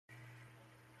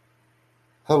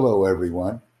Hello,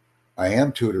 everyone. I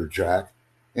am Tutor Jack,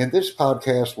 and this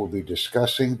podcast will be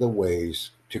discussing the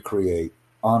ways to create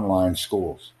online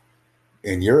schools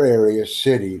in your area,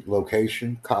 city,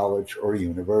 location, college, or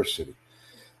university.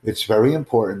 It's very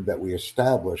important that we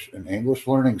establish an English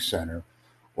Learning Center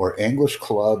or English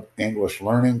Club, English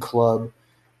Learning Club,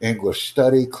 English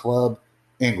Study Club,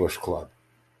 English Club.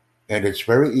 And it's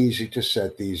very easy to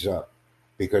set these up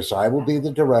because I will be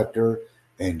the director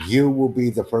and you will be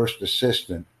the first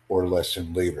assistant or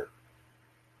lesson leader.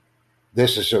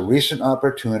 This is a recent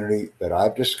opportunity that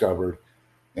I've discovered,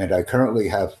 and I currently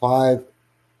have 5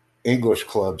 English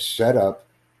clubs set up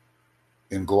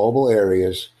in global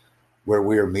areas where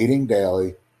we are meeting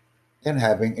daily and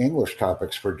having English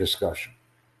topics for discussion.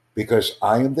 Because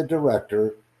I am the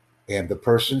director and the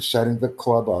person setting the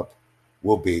club up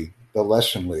will be the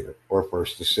lesson leader or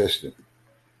first assistant.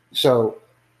 So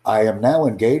I am now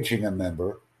engaging a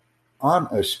member on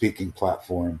a speaking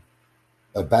platform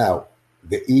about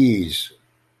the ease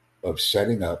of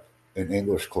setting up an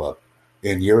English club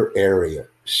in your area,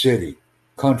 city,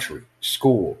 country,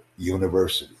 school,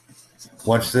 university.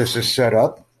 Once this is set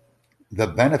up, the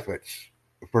benefits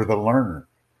for the learner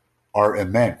are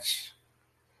immense.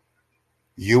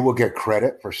 You will get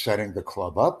credit for setting the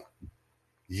club up.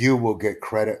 You will get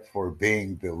credit for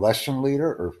being the lesson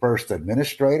leader or first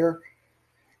administrator.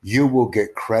 You will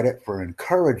get credit for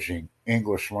encouraging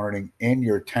English learning in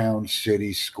your town,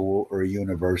 city, school, or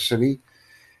university.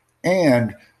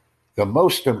 And the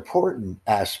most important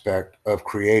aspect of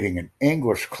creating an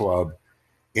English club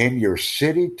in your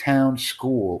city, town,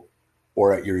 school,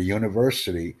 or at your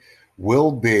university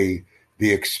will be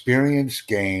the experience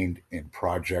gained in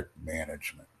project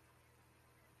management.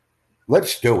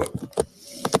 Let's do it.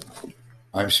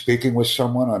 I'm speaking with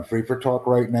someone on Free for Talk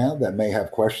right now that may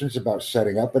have questions about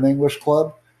setting up an English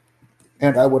club,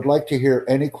 and I would like to hear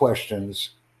any questions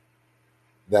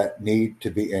that need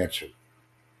to be answered.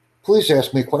 Please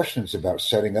ask me questions about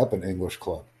setting up an English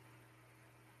club.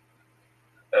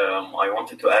 I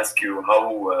wanted to ask you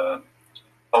how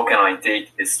can I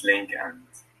take this link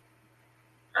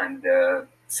and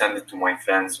send it to my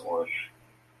friends or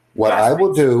What I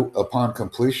will classmates? do upon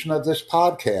completion of this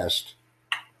podcast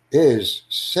is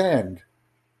send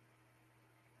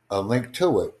a link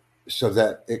to it so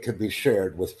that it can be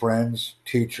shared with friends,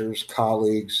 teachers,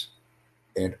 colleagues,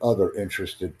 and other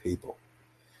interested people.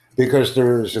 Because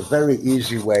there is a very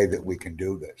easy way that we can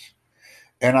do this.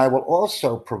 And I will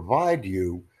also provide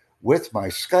you with my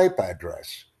Skype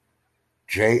address,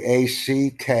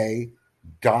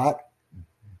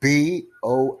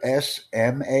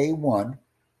 jack.bosma1,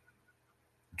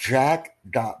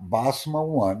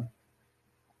 jack.bosma1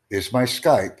 is my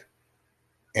Skype,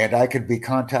 and I can be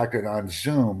contacted on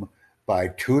Zoom by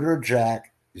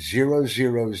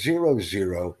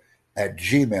tutorjack0000 at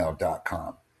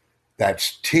gmail.com.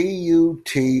 That's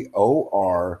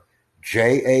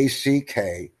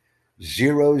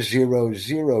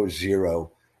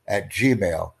tutorjack0000 at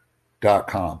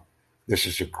gmail.com. This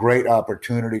is a great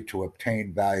opportunity to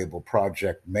obtain valuable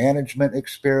project management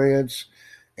experience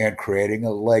and creating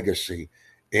a legacy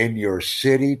in your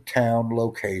city, town,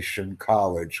 location,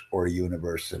 college, or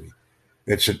university.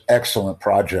 It's an excellent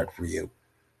project for you,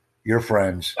 your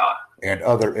friends, and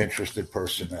other interested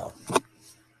personnel.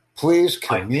 Please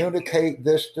communicate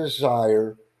this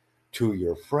desire to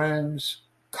your friends,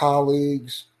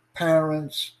 colleagues,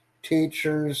 parents,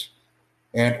 teachers,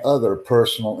 and other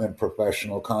personal and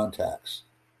professional contacts.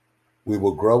 We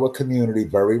will grow a community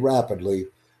very rapidly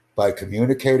by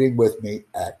communicating with me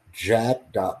at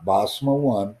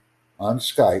jack.bosma1 on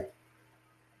Skype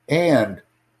and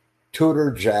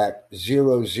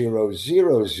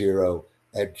tutorjack0000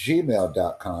 at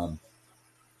gmail.com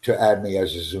to add me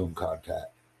as a Zoom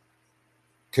contact.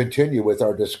 Continue with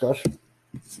our discussion.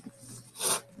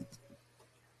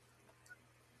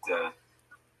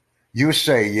 You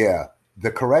say yeah.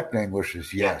 The correct English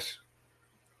is yes.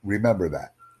 Remember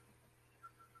that.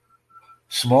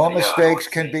 Small mistakes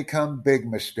can become big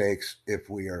mistakes if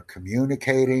we are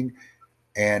communicating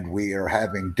and we are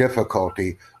having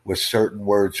difficulty with certain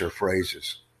words or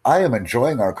phrases. I am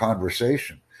enjoying our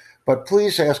conversation, but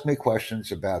please ask me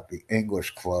questions about the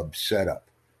English club setup.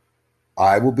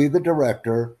 I will be the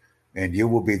director and you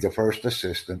will be the first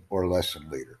assistant or lesson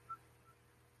leader.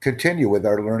 Continue with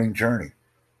our learning journey,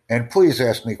 and please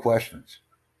ask me questions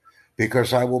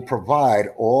because I will provide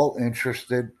all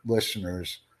interested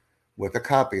listeners with a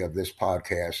copy of this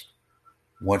podcast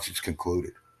once it's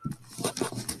concluded.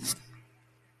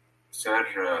 Sir,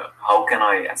 how can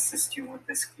I assist you with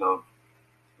this club?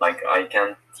 Like, I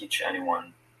can't teach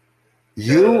anyone.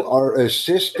 You are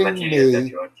assisting material that me.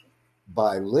 you are teaching.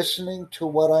 by listening to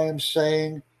what I am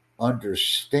saying,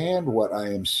 understand what I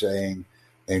am saying,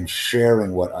 and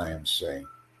sharing what I am saying.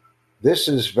 This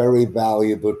is very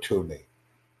valuable to me.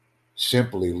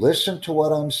 Simply listen to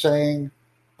what I'm saying,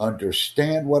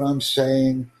 understand what I'm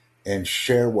saying, and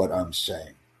share what I'm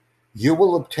saying. You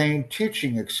will obtain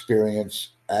teaching experience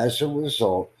as a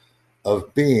result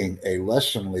of being a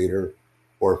lesson leader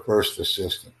or first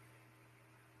assistant.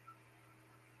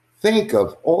 Think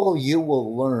of all you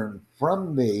will learn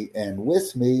from me and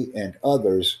with me and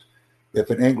others if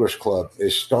an English club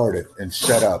is started and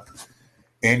set up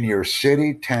in your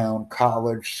city, town,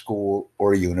 college, school,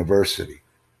 or university.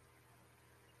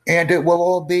 And it will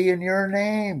all be in your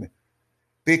name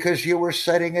because you were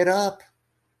setting it up.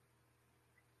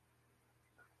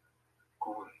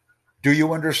 Cool. Do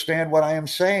you understand what I am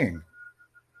saying?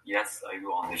 Yes, I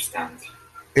do understand.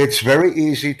 It's very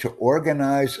easy to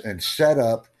organize and set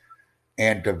up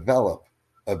and develop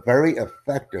a very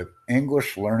effective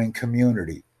English learning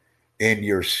community in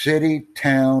your city,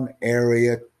 town,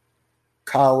 area,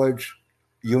 college,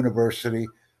 university,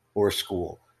 or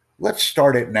school. Let's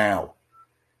start it now.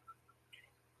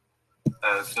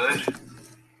 Sir,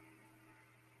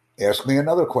 Ask me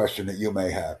another question that you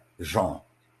may have, Jean.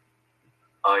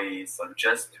 I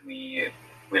suggest we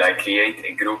like create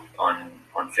a group on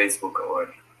Facebook or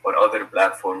other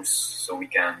platforms so we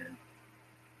can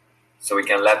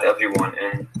let everyone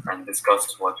in and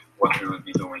discuss what we will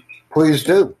be doing. Please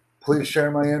do. Please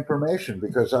share my information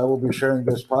because I will be sharing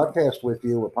this podcast with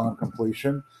you upon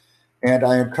completion. And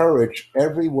I encourage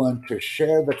everyone to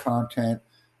share the content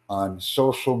on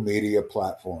social media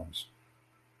platforms.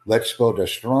 Let's build a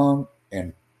strong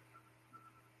and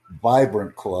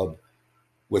vibrant club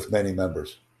with many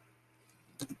members.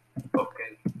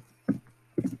 Okay.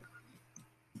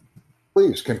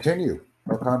 Please continue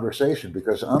our conversation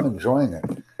because I'm enjoying it.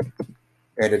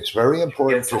 And it's very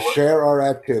important to share our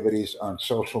activities on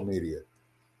social media.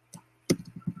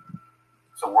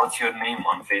 So what's your name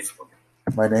on Facebook?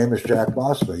 My name is Jack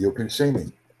Bosma. You can see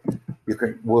me.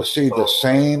 We'll see the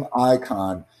same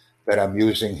icon that I'm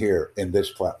using here in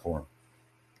this platform.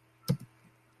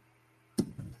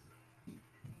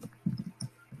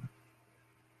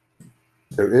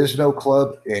 There is no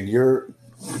club in your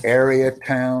area,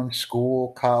 town, school,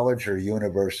 college, or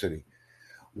university.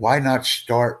 Why not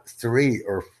start 3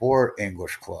 or 4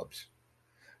 English clubs?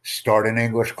 Start an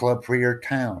English club for your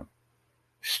town.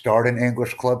 Start an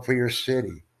English club for your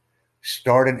city.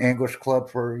 Start an English club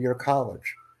for your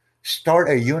college. Start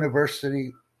a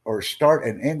university or start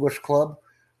an English club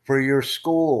for your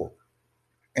school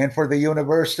and for the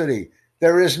university.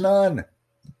 There is none.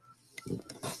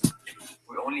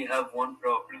 We only have one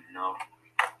problem now.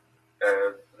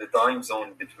 The time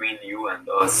zone between you and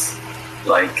us.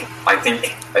 Like I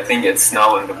think it's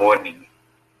now in the morning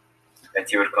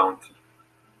at your country.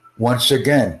 Once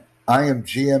again, I am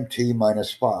GMT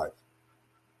 -5.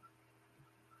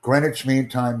 Greenwich Mean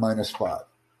Time -5.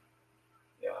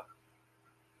 Yeah.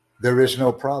 There is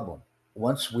no problem.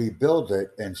 Once we build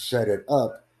it and set it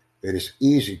up, it is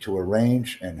easy to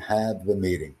arrange and have the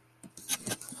meeting.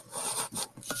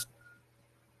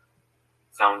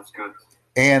 Sounds good.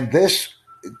 And this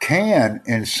can,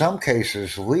 in some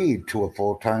cases, lead to a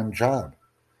full-time job.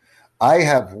 I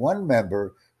have one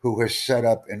member who has set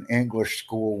up an English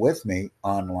school with me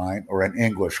online or an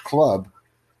English club,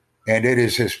 and it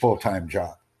is his full-time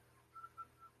job.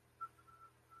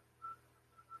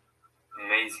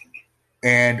 Amazing.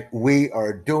 And we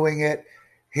are doing it.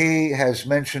 He has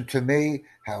mentioned to me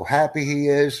how happy he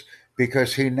is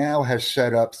because he now has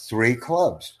set up 3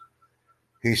 clubs.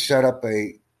 He set up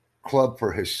a club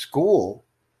for his school.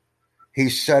 He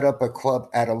set up a club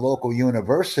at a local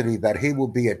university that he will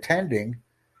be attending.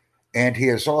 And he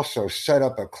has also set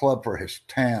up a club for his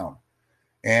town.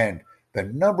 And the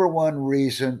number one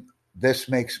reason this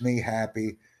makes me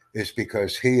happy is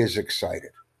because he is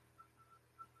excited.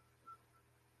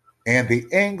 And the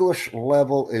English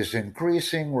level is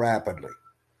increasing rapidly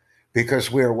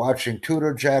because we are watching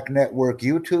Tutor Jack Network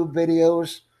YouTube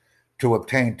videos to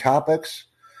obtain topics.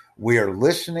 We are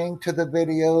listening to the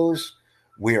videos.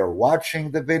 We are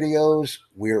watching the videos.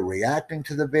 We are reacting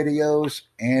to the videos.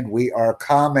 And we are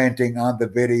commenting on the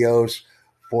videos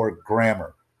for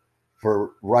grammar,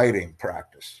 for writing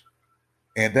practice.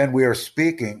 And then we are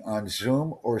speaking on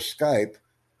Zoom or Skype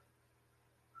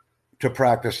to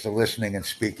practice the listening and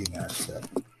speaking aspect.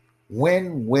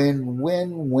 Win, win,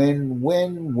 win, win,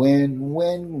 win, win,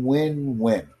 win, win,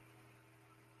 win.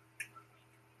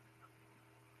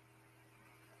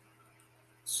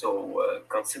 So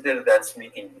consider that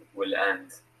meeting will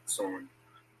end soon.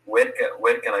 Where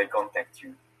can I contact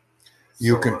you?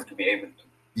 You can to be able to.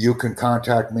 You can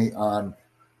contact me on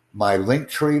my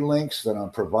Linktree links that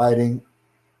I'm providing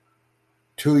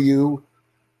to you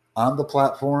on the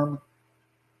platform.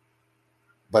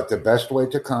 But the best way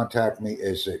to contact me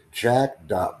is at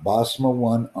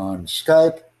jack.bosma1 on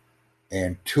Skype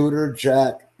and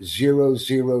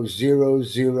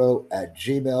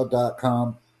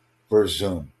tutorjack0000 for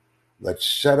Zoom. Let's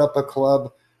set up a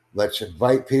club. Let's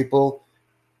invite people.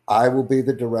 I will be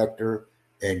the director,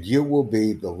 and you will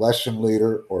be the lesson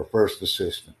leader or first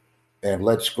assistant. And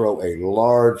let's grow a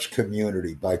large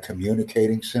community by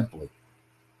communicating simply.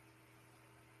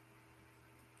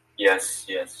 Yes.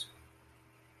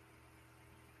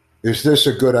 Is this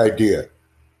a good idea?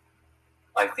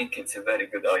 I think it's a very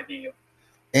good idea.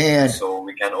 And so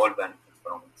we can all benefit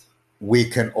from it. We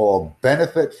can all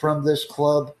benefit from this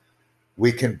club.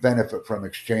 We can benefit from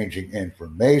exchanging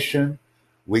information.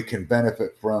 We can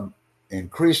benefit from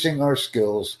increasing our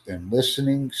skills in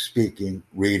listening, speaking,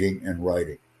 reading, and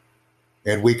writing.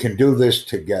 And we can do this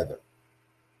together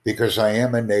because I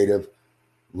am a native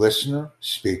listener,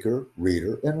 speaker,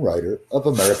 reader, and writer of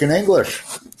American English.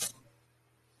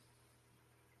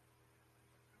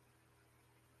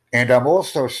 And I'm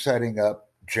also setting up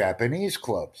Japanese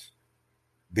clubs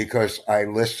because I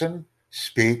listen,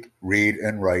 speak, read,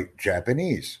 and write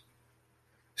Japanese.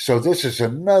 So this is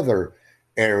another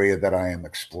area that I am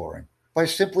exploring by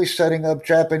simply setting up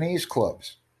Japanese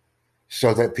clubs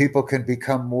so that people can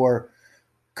become more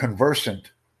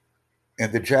conversant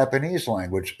in the Japanese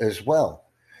language as well.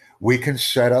 We can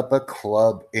set up a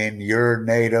club in your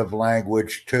native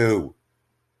language too,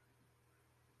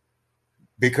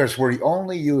 because we're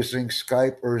only using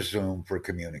Skype or Zoom for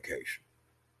communication.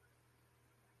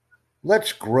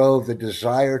 Let's grow the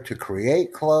desire to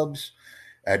create clubs,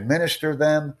 administer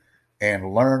them,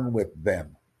 and learn with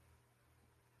them,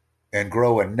 and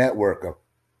grow a network of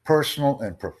personal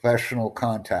and professional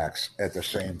contacts at the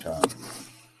same time.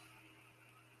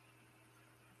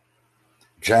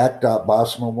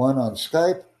 Jack.bosma1 on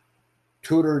Skype,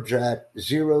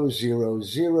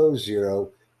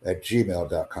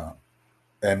 tutorjack0000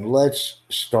 and let's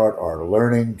start our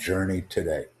learning journey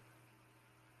today.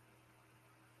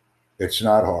 It's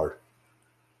not hard.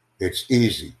 It's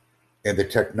easy. And the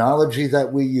technology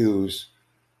that we use,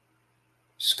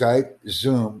 Skype,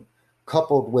 Zoom,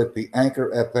 coupled with the Anchor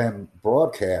FM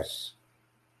broadcasts,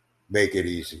 make it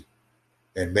easy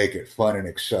and make it fun and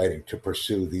exciting to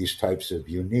pursue these types of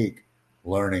unique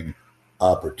learning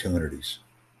opportunities.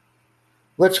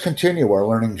 Let's continue our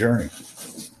learning journey.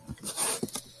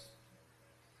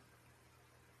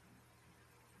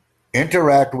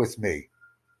 Interact with me,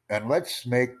 and let's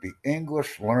make the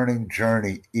English learning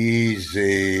journey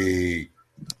easy.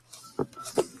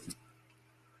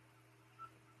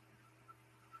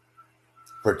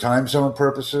 For time zone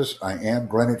purposes, I am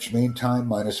Greenwich Mean Time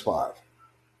 -5.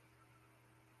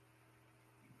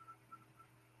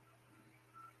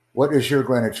 What is your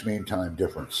Greenwich Mean Time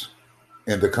difference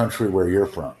in the country where you're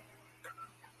from?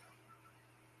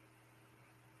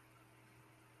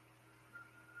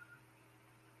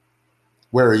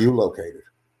 Where are you located?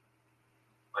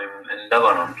 I'm in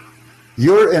Lebanon.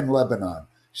 You're in Lebanon.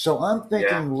 So I'm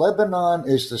thinking Lebanon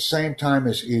is the same time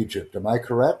as Egypt. Am I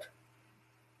correct?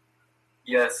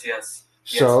 Yes.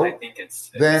 So I think it's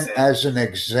then, as an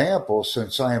example,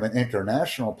 since I am an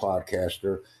international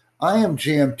podcaster, I am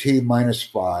GMT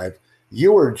 -5.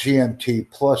 You are GMT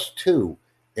 +2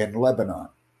 in Lebanon.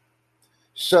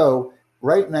 So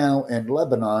right now in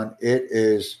Lebanon, it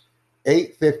is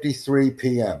 8:53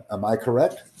 p.m. Am I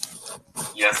correct?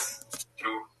 Yes,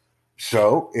 true.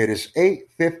 So it is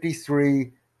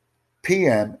 8:53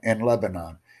 p.m. in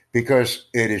Lebanon because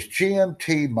it is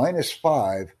GMT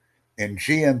 -5 and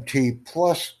GMT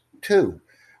 +2,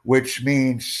 which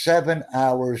means 7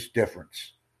 hours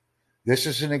difference. This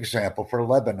is an example for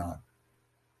Lebanon.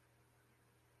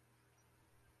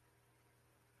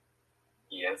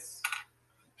 Yes.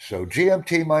 So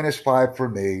GMT -5 for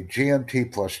me, GMT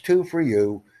 +2 for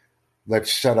you.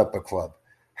 Let's set up a club.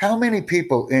 How many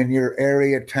people in your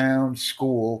area, town,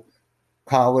 school,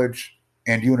 college,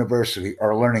 and university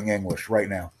are learning English right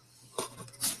now?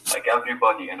 Like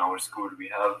everybody in our school, we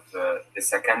have the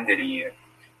secondary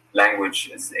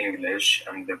language is English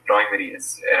and the primary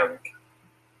is Arabic.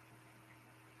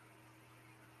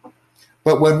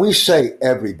 But when we say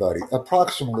everybody,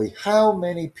 approximately how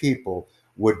many people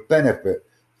would benefit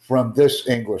from this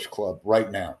English club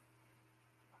right now?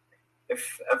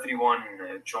 If everyone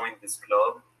joined this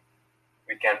club,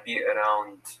 we can be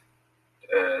around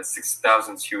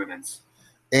 6,000 students.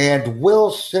 And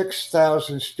will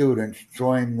 6,000 students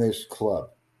join this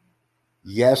club?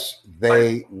 Yes,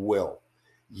 they will.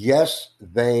 Yes,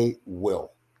 they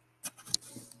will.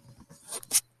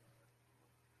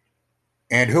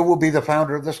 And who will be the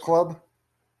founder of this club?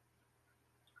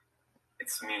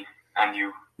 It's me and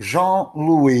you.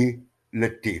 Jean-Louis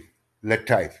Latif.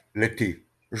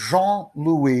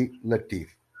 Jean-Louis Latif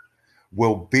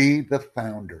will be the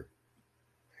founder.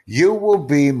 You will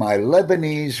be my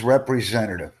Lebanese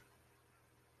representative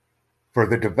for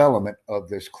the development of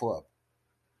this club.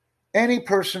 Any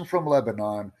person from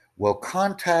Lebanon will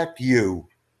contact you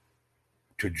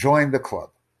to join the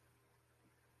club.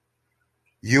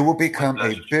 You will become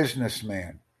a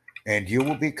businessman and you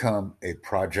will become a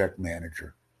project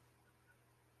manager.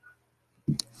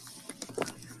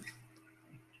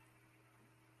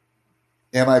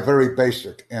 Am I very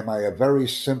basic? Am I a very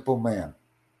simple man?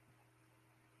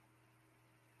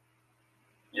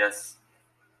 Yes.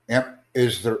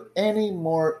 Is there any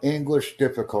more English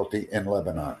difficulty in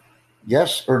Lebanon?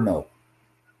 Yes or no?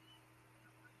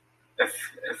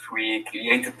 If we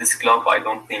created this club, I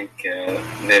don't think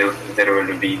there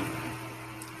will be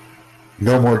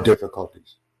no more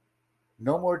difficulties.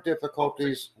 No more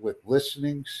difficulties with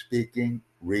listening, speaking,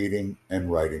 reading,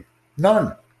 and writing.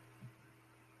 None.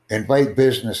 Invite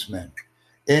businessmen.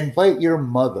 Invite your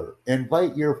mother.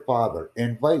 Invite your father.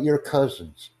 Invite your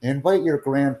cousins. Invite your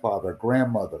grandfather,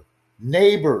 grandmother,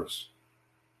 neighbors.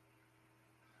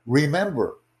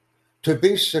 Remember, to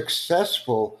be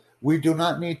successful, we do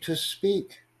not need to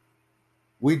speak.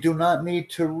 We do not need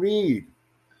to read.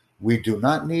 We do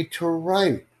not need to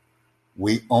write.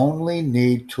 We only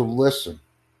need to listen.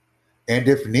 And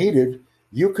if needed,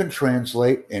 you can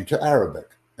translate into Arabic.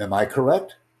 Am I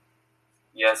correct?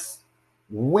 Yes.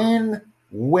 Win,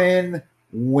 win,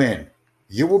 win.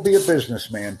 You will be a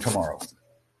businessman tomorrow.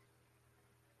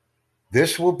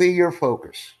 This will be your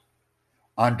focus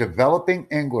on developing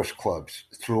English clubs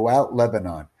throughout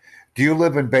Lebanon. Do you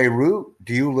live in Beirut?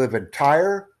 Do you live in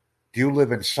Tyre? Do you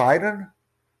live in Sidon?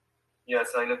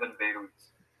 Yes, I live in Beirut.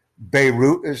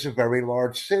 Beirut is a very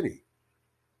large city.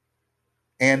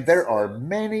 And there are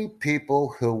many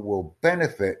people who will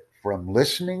benefit from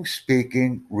listening,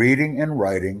 speaking, reading, and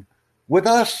writing with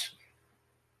us.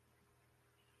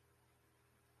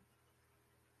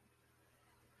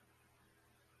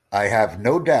 I have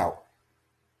no doubt.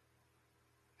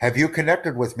 Have you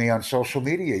connected with me on social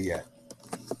media yet?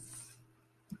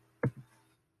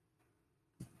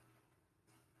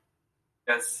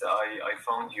 Yes, I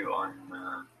found you on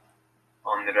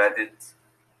Reddit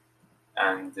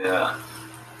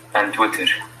and Twitter.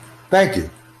 Thank you.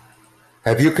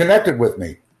 Have you connected with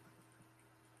me?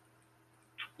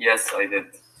 Yes, I did.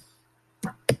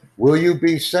 Will you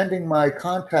be sending my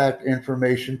contact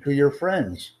information to your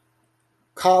friends,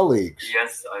 colleagues?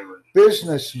 Yes, I will.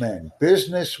 Businessmen,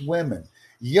 businesswomen,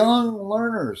 young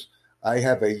learners. I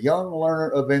have a young learner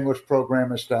of English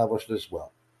program established as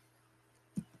well.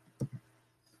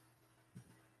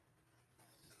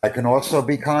 I can also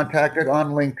be contacted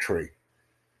on Linktree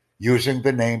using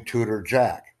the name Tutor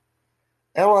Jack.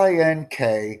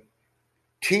 LINKTR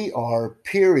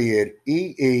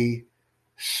EE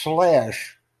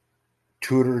 /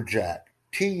 Tutor Jack.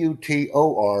 TUTORJACK.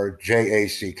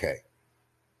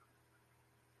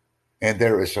 And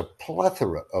there is a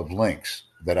plethora of links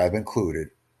that I've included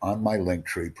on my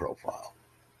Linktree profile.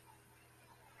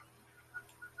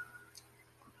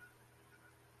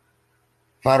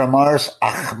 Faramars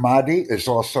Ahmadi is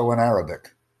also in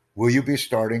Arabic. Will you be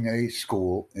starting a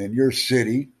school in your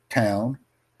city, town,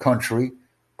 country,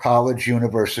 college,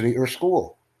 university, or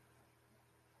school?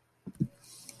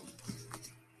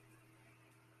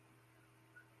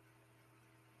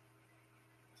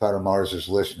 Faramars is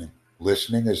listening.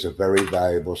 Listening is a very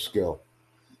valuable skill.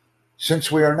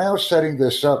 Since we are now setting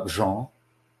this up, Jean,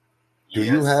 do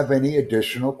you have any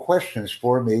additional questions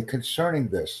for me concerning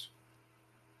this?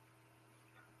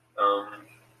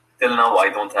 Till now, I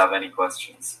don't have any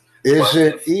questions. Is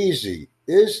it easy?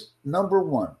 Number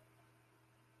one,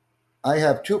 I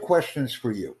have two questions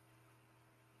for you.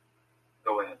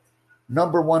 Go ahead.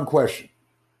 Number one question.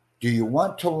 Do you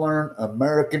want to learn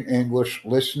American English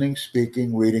listening,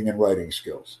 speaking, reading, and writing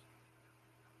skills?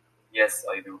 Yes,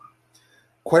 I do.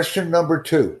 Question number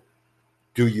two.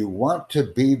 Do you want to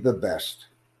be the best?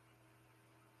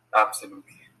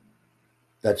 Absolutely.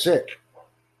 That's it.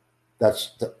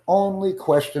 That's the only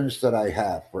questions that I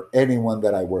have for anyone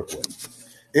that I work with.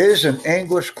 Is an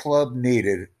English club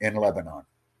needed in Lebanon?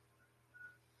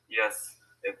 Yes,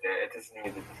 it is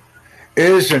needed.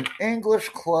 Is an English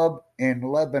club in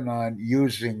Lebanon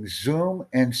using Zoom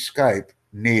and Skype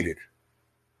needed?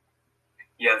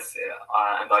 Yes,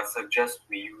 and I suggest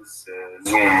we use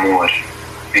Zoom more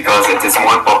because it is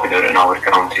more popular in our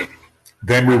country.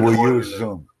 Then we will use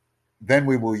Zoom.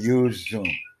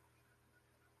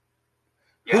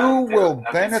 Who will every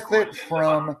school benefit in from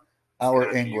Lebanon is our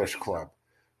currently English using them. club?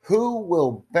 Who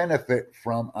will benefit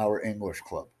from our English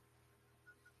club?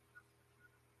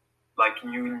 Like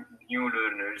new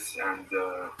learners and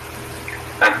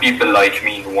people like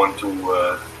me who want to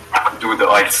do the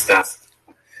IELTS test.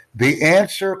 The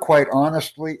answer, quite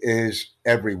honestly, is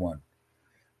everyone.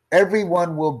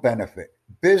 Everyone will benefit.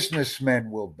 Businessmen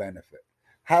will benefit.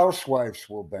 Housewives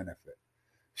will benefit.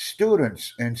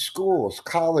 Students in schools,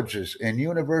 colleges, and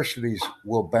universities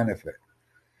will benefit.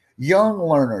 Young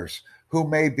learners who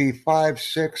may be 5,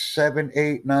 6, 7,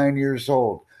 8, 9 years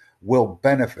old will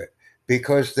benefit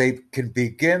because they can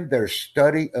begin their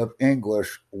study of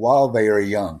English while they are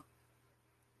young.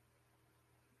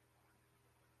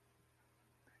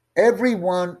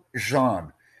 Everyone,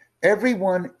 Jean,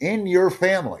 everyone in your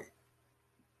family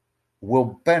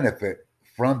will benefit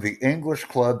from the English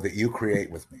club that you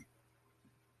create with me.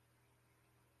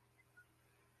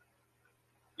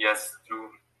 Yes, true.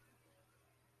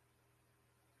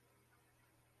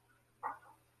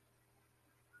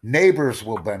 Neighbors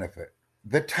will benefit.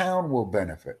 The town will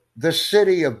benefit. The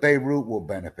city of Beirut will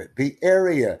benefit. The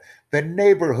area, the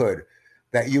neighborhood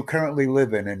that you currently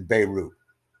live in Beirut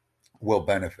will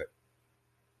benefit.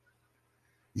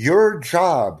 Your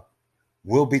job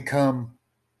will become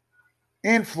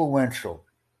influential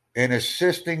in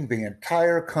assisting the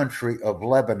entire country of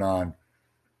Lebanon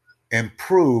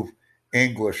improve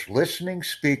English listening,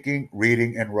 speaking,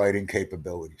 reading, and writing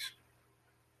capabilities.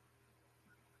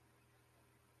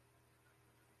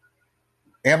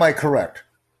 Am I correct?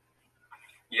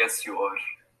 Yes, you are.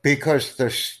 Because the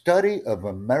study of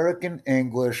American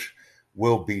English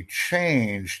will be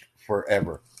changed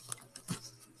forever.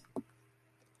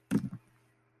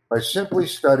 By simply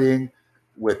studying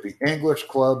with the English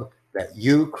club that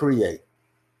you create.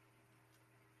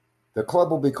 The club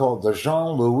will be called the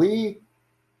Jean-Louis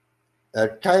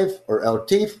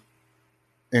Eltif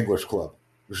English Club.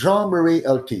 Jean-Marie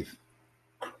Eltif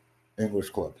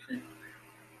English Club.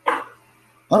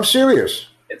 I'm serious.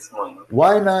 It's mine.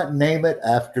 Why not name it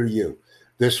after you?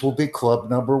 This will be club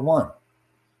number 1.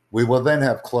 We will then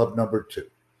have club number 2,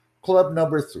 club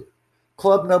number 3,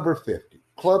 club number 50,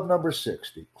 club number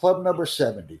 60, club number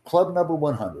 70, club number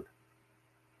 100.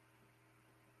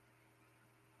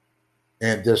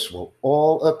 And this will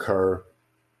all occur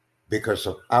because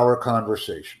of our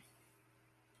conversation,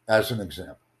 as an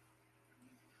example.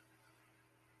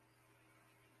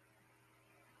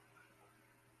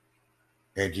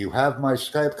 And you have my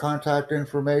Skype contact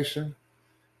information,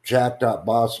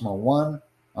 jack.bosma1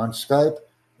 on Skype,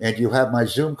 and you have my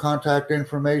Zoom contact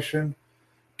information,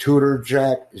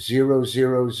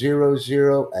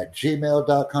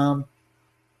 tutorjack0000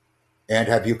 And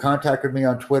have you contacted me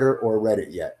on Twitter or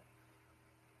Reddit yet?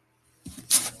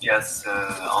 Yes,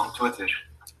 on Twitter.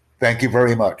 Thank you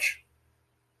very much.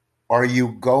 Are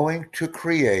you going to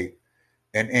create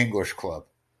an English club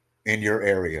in your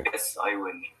area? Yes, I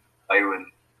will. I will.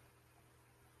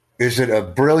 Is it a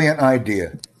brilliant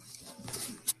idea?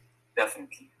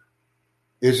 Definitely.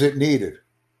 Is it needed?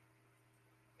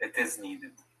 It is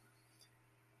needed.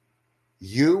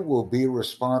 You will be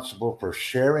responsible for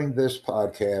sharing this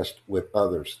podcast with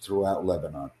others throughout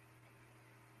Lebanon.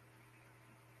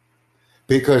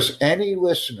 Because any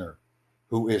listener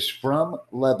who is from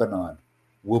Lebanon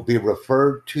will be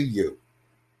referred to you.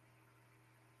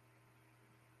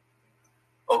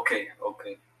 Okay.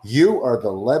 You are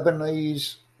the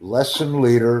Lebanese lesson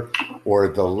leader or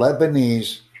the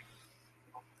Lebanese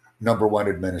number 1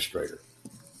 administrator.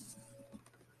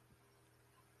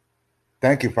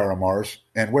 Thank you, Faramars.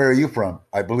 And where are you from?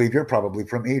 I believe you're probably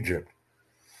from Egypt.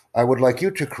 I would like you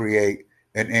to create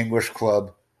an English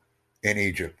club in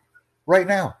Egypt right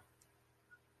now.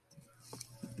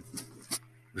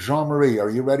 Jean-Marie, are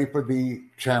you ready for the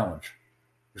challenge?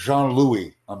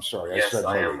 Jean-Louis, I'm sorry, Yes, I said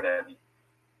I Marie. am ready.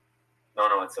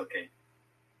 No, it's okay.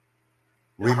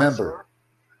 Remember,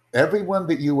 everyone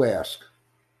that you ask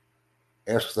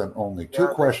them only 2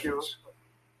 questions.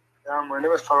 Yeah, my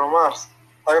name is Faramars.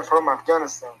 I'm from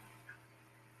Afghanistan.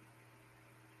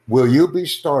 Will you be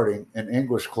starting an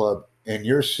English club in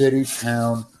your city,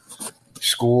 town,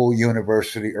 school,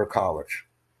 university, or college,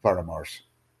 Faramars?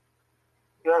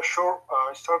 Yeah, sure.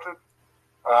 I started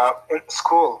in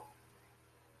school.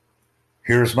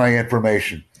 Here's my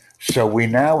information. So we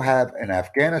now have an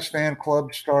Afghanistan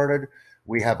club started.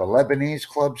 We have a Lebanese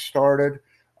club started.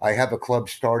 I have a club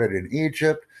started in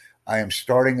Egypt. I am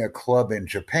starting a club in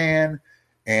Japan,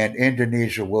 and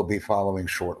Indonesia will be following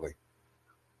shortly.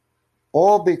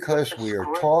 All because we are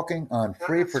talking on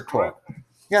Free for Talk.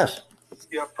 Yes.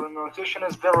 Your pronunciation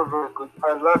is very, very good.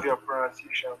 I love your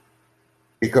pronunciation.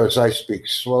 Because I speak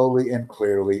slowly and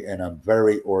clearly, and I'm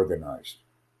very organized.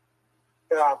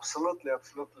 Yeah, absolutely.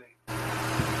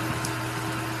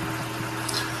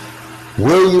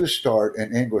 Will you start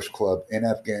an English club in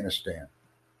Afghanistan,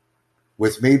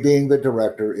 with me being the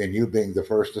director and you being the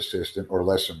first assistant or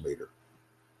lesson leader?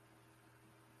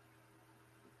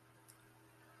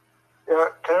 Yeah,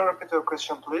 can you repeat your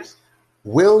question, please?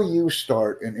 Will you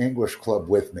start an English club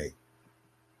with me?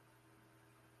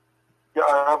 Yeah,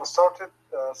 I have started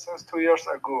since 2 years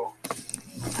ago.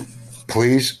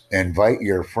 Please invite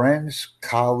your friends,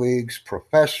 colleagues,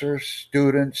 professors,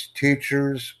 students,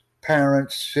 teachers,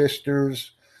 parents,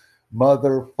 sisters,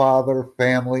 mother, father,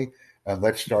 family, and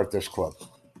let's start this club.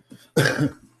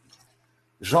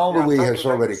 Jean-Louis has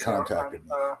already contacted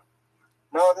me.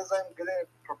 Nowadays, I'm getting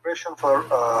preparation for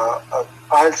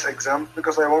IELTS exam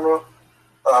because I want to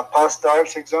pass the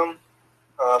IELTS exam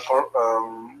for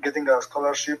getting a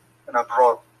scholarship in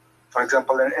abroad. For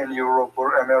example, in Europe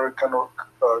or American or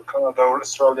Canada or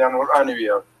Australian or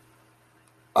anywhere.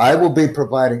 I will be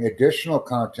providing additional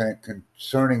content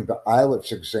concerning the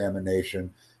IELTS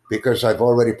examination because I've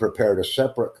already prepared a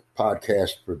separate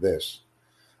podcast for this.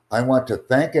 I want to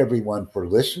thank everyone for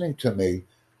listening to me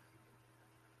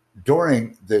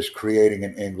during this Creating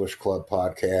an English Club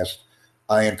podcast.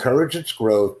 I encourage its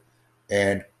growth,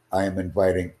 and I am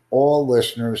inviting all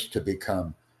listeners to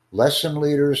become lesson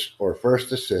leaders or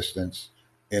first assistants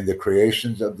in the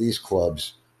creations of these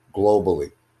clubs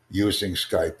globally using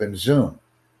Skype and Zoom.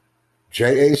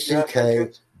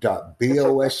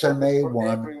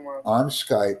 jack.bosma1 on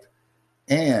Skype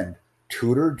and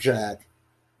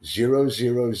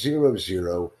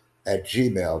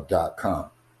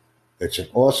tutorjack0000 It's an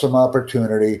awesome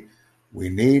opportunity. We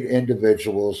need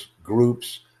individuals,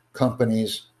 groups,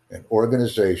 companies, and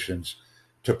organizations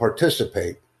to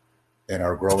participate in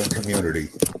our growing community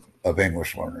of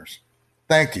English learners.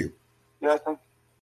 Thank you. Yeah, thank you.